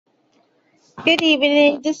Good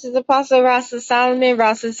evening. This is Apostle Rosalind Solomon,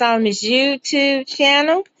 Rosalind Solomon's YouTube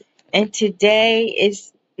channel. And today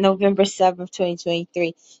is November 7th,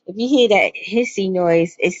 2023. If you hear that hissy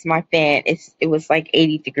noise, it's my fan. It was like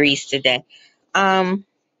 80 degrees today. I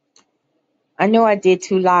know I did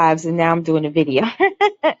 2 lives and now I'm doing a video.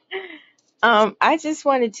 I just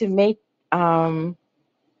wanted to make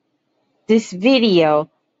this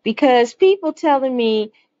video because people telling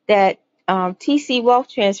me that TC Wealth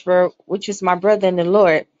Transfer, which is my brother in the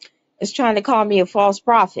Lord, is trying to call me a false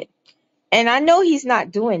prophet. And I know he's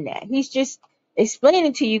not doing that. He's just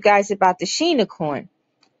explaining to you guys about the Sheena coin.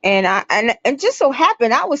 And just so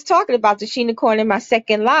happened, I was talking about the Sheena coin in my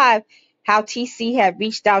second live, how TC had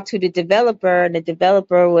reached out to the developer, and the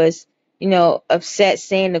developer was, upset,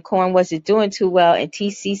 saying the coin wasn't doing too well. And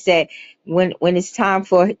TC said when it's time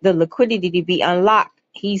for the liquidity to be unlocked,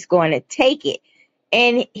 he's going to take it.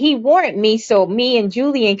 And he warned me so me and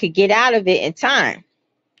Julian could get out of it in time,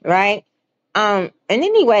 right? And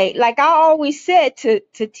anyway, like I always said to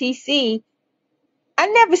TC, I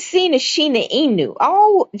never seen a Sheena Inu.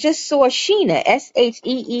 I just saw Sheena,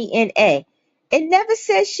 Sheena. It never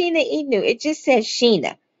says Sheena Inu. It just says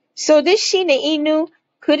Sheena. So this Sheena Inu,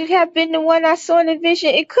 could it have been the one I saw in the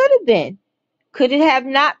vision? It could have been. Could it have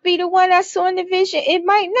not be the one I saw in the vision? It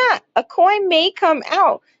might not. A coin may come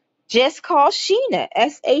out just called Sheena,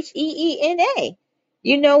 Sheena.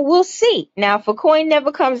 We'll see. Now, if a coin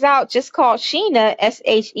never comes out just called Sheena,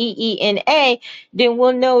 Sheena, then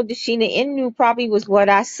we'll know the Sheena Inu probably was what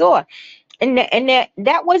I saw. And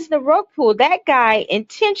that wasn't a rug pull. That guy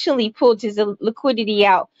intentionally pulled his liquidity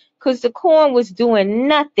out because the coin was doing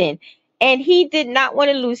nothing. And he did not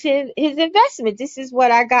want to lose his investment. This is what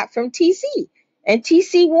I got from TC. And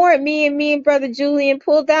TC warned me, and me and Brother Julian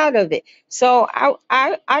pulled out of it. So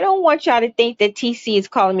I don't want y'all to think that TC is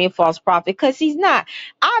calling me a false prophet, because he's not.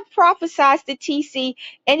 I prophesied to TC,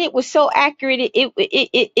 and it was so accurate,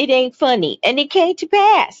 it ain't funny. And it came to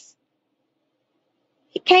pass.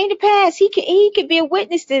 It came to pass. He could be a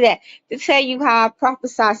witness to that, to tell you how I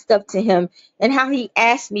prophesied stuff to him and how he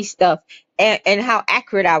asked me stuff and how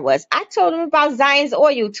accurate I was. I told him about Zion's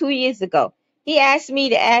oil 2 years ago. He asked me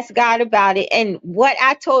to ask God about it, and what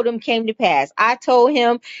I told him came to pass. I told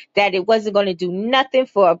him that it wasn't going to do nothing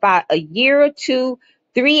for about a year or 2,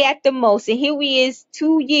 3 at the most. And here we is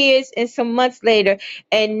 2 years and some months later,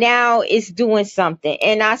 and now it's doing something.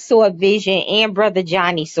 And I saw a vision, and Brother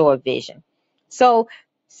Johnny saw a vision. So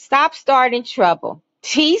stop starting trouble.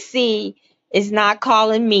 TC is not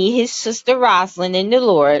calling me, his sister Rosalind in the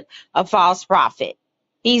Lord, a false prophet.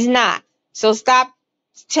 He's not. So stop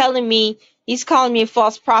telling me he's calling me a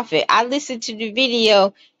false prophet. I listened to the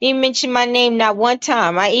video. He mentioned my name not one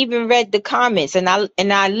time. I even read the comments, and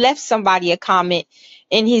I left somebody a comment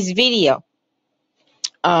in his video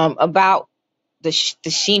about the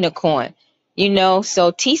Sheena coin.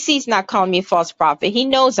 So TC's not calling me a false prophet. He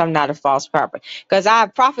knows I'm not a false prophet, because I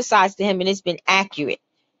prophesied to him and it's been accurate.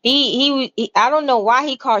 He I don't know why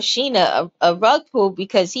he called Sheena a rug pull,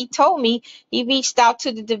 because he told me he reached out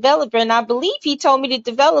to the developer, and I believe he told me the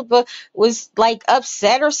developer was like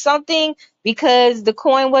upset or something because the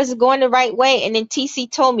coin wasn't going the right way. And then TC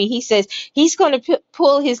told me, he says he's going to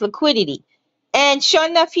pull his liquidity. And sure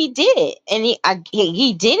enough, he did it. And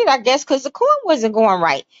he did it, I guess, because the coin wasn't going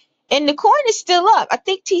right. And the coin is still up. I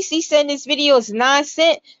think TC said in this video is 9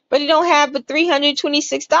 cents, but it don't have but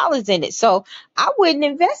 $326 in it. So I wouldn't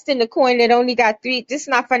invest in the coin that only got this is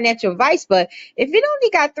not financial advice, but if it only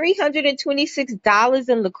got $326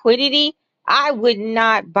 in liquidity, I would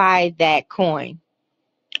not buy that coin.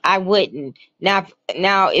 I wouldn't. Now,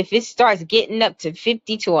 if it starts getting up to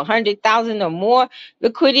 50 to 100,000 or more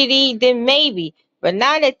liquidity, then maybe, but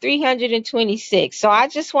not at 326. So I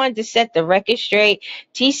just wanted to set the record straight.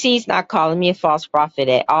 TC's not calling me a false prophet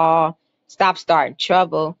at all. Stop starting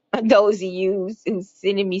trouble. Those of you who's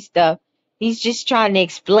sending me stuff, he's just trying to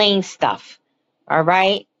explain stuff. All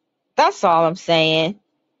right, that's all I'm saying.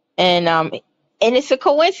 And it's a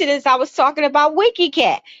coincidence I was talking about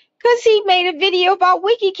WikiCat, because he made a video about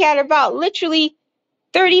WikiCat about literally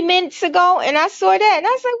 30 minutes ago, and I saw that, and I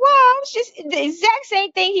was like, wow, it's just the exact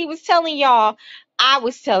same thing he was telling y'all, I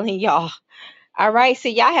was telling y'all. All right, so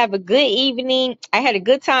y'all have a good evening. I had a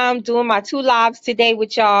good time doing my 2 lives today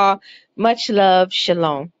with y'all. Much love.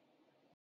 Shalom.